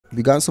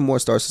We got some more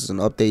Star Citizen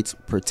updates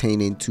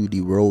pertaining to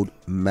the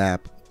roadmap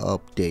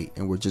update,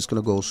 and we're just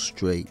gonna go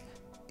straight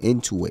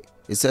into it.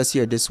 It says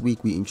here this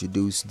week we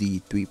introduced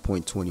the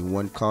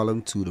 3.21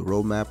 column to the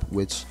roadmap,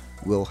 which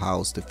will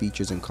house the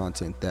features and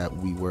content that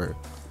we were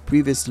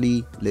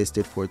previously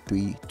listed for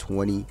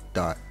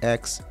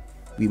 320.x.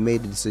 We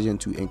made the decision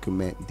to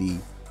increment the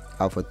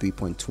Alpha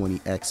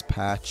 3.20x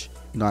patch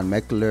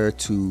non-molecular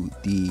to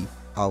the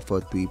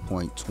Alpha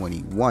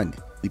 3.21.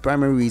 The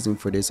primary reason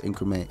for this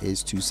increment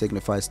is to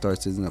signify Star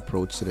Citizen's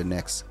approach to the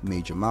next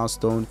major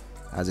milestone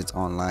as its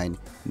online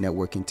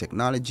networking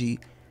technology,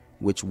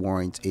 which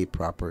warrants a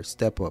proper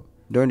step up.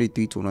 During the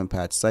 321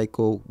 patch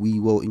cycle, we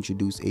will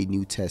introduce a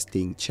new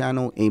testing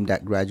channel aimed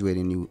at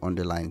graduating new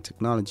underlying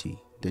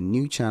technology. The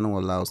new channel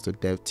allows the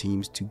dev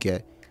teams to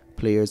get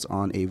players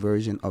on a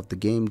version of the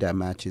game that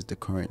matches the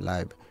current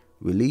live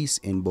release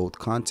in both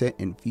content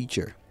and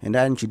feature, and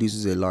that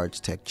introduces a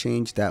large tech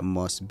change that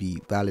must be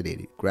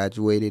validated,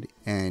 graduated,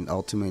 and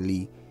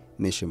ultimately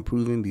mission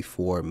proven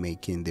before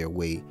making their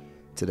way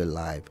to the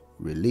live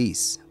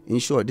release. In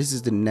short, this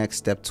is the next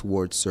step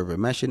towards server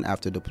meshing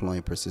after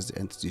deploying persistent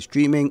entity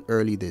streaming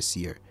early this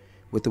year.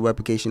 With the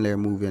replication layer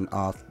moving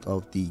off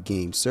of the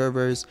game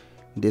servers,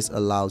 this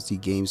allows the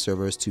game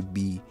servers to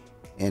be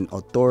an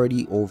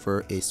authority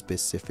over a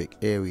specific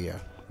area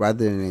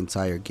rather than an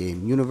entire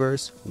game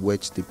universe,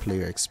 which the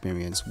player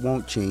experience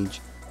won't change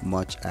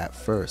much at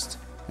first.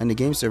 And the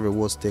game server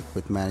will stick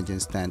with managing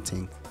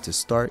standing to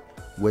start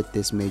with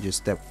this major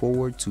step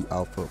forward to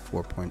Alpha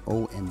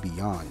 4.0 and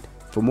beyond.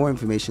 For more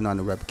information on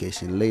the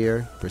replication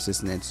layer,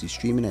 persistent entity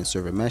streaming, and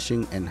server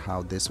meshing, and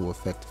how this will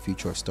affect the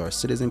future of Star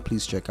Citizen,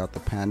 please check out the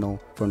panel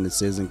from the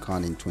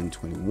CitizenCon in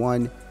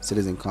 2021,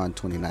 CitizenCon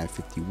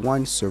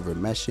 2951, server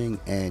meshing,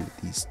 and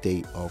the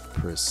state of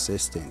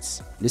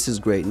persistence. This is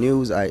great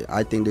news.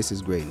 I think this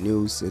is great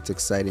news. It's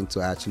exciting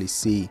to actually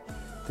see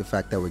the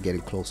fact that we're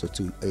getting closer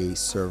to a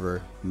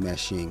server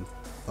meshing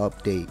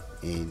update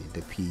in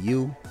the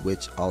PU,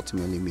 which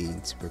ultimately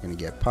means we're going to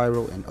get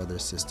Pyro and other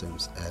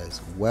systems as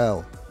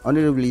well.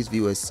 Under the release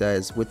view, it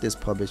says, with this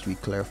published, we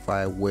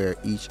clarify where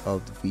each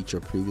of the feature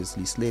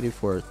previously slated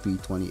for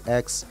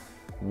 320x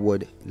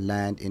would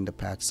land in the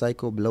patch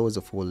cycle. Below is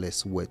a full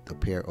list with a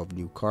pair of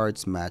new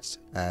cards matched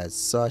as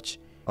such.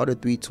 Other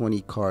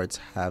 320 cards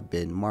have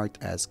been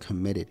marked as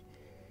committed.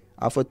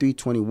 Alpha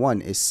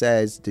 321, it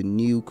says the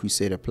new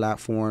Crusader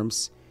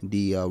platforms,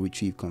 the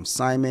retrieve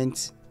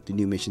consignment, the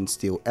new mission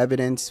steal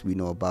evidence, we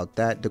know about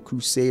that. The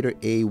Crusader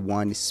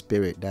A1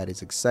 Spirit, that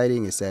is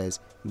exciting. It says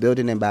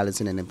building and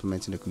balancing and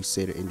implementing the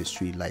Crusader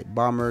Industry Light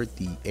Bomber,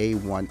 the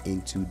A1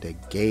 into the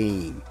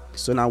game.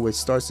 So now with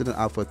Star Citizen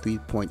Alpha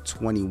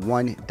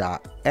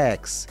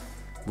 3.21.x,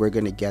 we're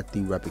gonna get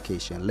the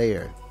replication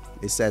layer.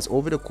 It says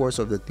over the course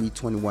of the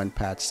 321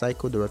 patch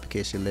cycle, the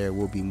replication layer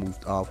will be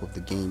moved off of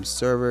the game's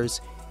servers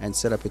and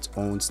set up its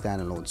own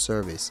standalone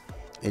service.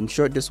 In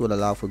short, this will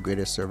allow for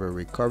greater server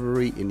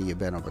recovery in the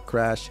event of a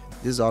crash.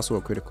 This is also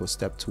a critical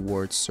step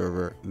towards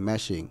server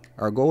meshing.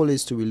 Our goal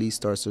is to release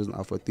Star Citizen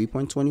Alpha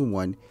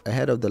 3.21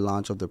 ahead of the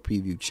launch of the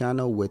preview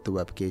channel with the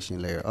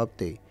replication layer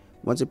update.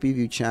 Once the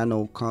preview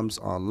channel comes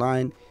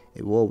online,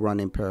 it will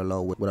run in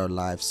parallel with our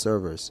live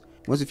servers.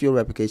 Once the fuel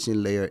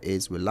replication layer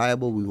is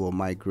reliable, we will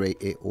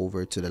migrate it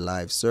over to the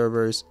live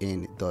servers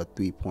in the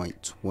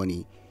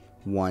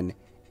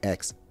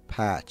 3.21x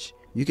patch.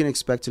 You can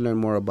expect to learn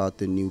more about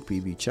the new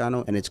preview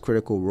channel and its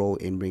critical role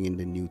in bringing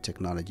the new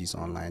technologies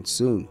online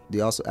soon.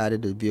 They also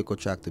added the vehicle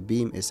tractor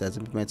beam. It says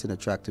implementing a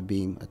tractor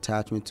beam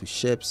attachment to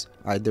ships,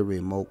 either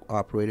remote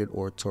operated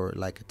or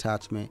turret-like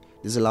attachment.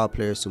 This allows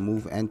players to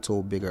move and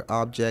tow bigger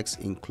objects,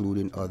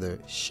 including other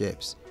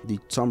ships. The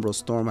Tumbral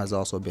Storm has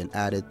also been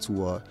added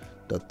to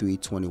the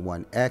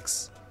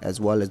 321X,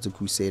 as well as the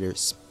Crusader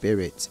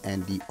Spirit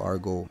and the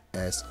Argo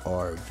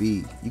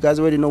SRV. You guys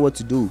already know what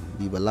to do.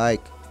 Leave a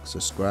like,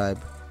 subscribe.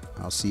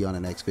 I'll see you on the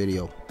next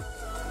video.